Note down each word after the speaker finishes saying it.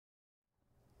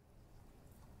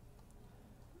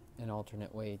an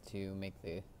alternate way to make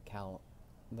the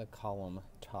column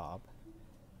top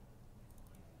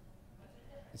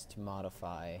is to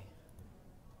modify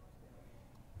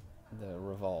the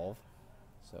revolve.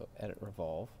 So edit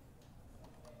revolve.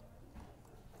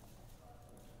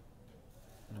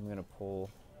 And I'm going to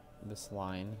pull this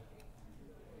line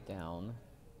down.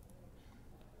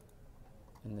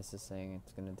 And this is saying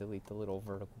it's going to delete the little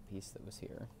vertical piece that was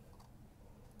here.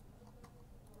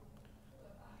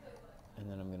 And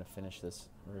then I'm going to finish this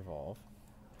revolve.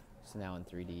 So now in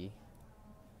 3D,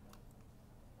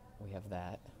 we have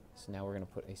that. So now we're going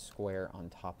to put a square on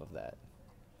top of that.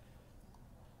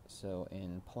 So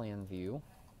in plan view,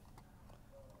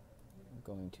 I'm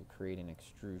going to create an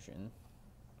extrusion.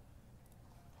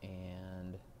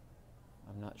 And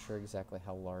I'm not sure exactly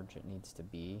how large it needs to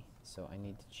be, so I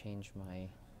need to change my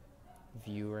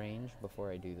view range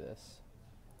before I do this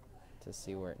to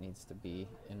see where it needs to be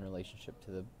in relationship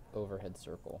to the overhead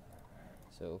circle.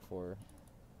 So for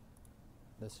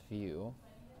this view,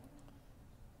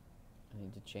 I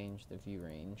need to change the view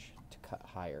range to cut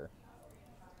higher.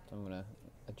 So I'm going to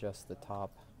adjust the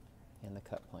top and the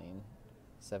cut plane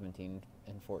 17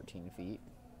 and 14 feet.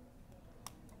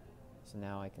 So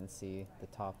now I can see the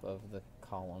top of the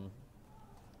column,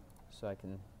 so I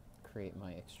can create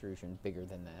my extrusion bigger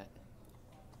than that,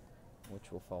 which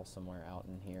will fall somewhere out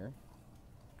in here.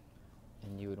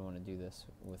 And you would want to do this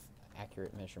with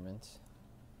accurate measurements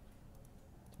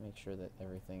to make sure that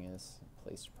everything is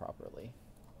placed properly.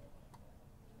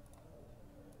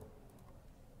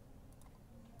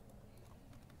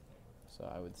 So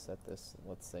I would set this,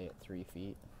 let's say, at 3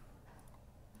 feet.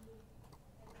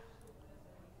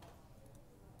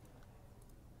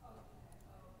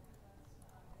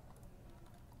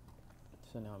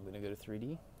 So now I'm going to go to 3D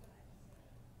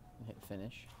and hit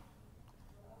finish.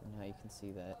 And now you can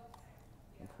see that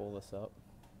and pull this up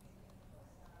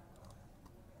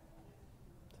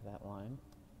to that line.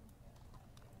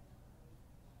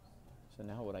 So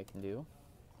now what I can do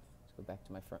is go back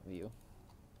to my front view,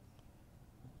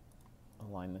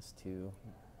 align this to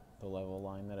the level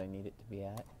line that I need it to be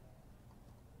at.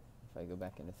 If I go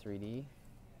back into 3D,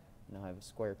 now I have a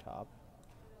square top,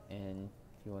 and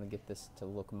if you want to get this to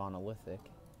look monolithic,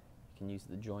 you can use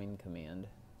the join command,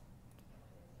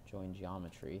 join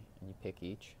geometry, and you pick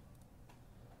each,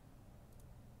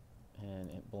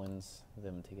 and it blends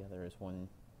them together as one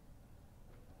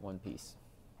piece.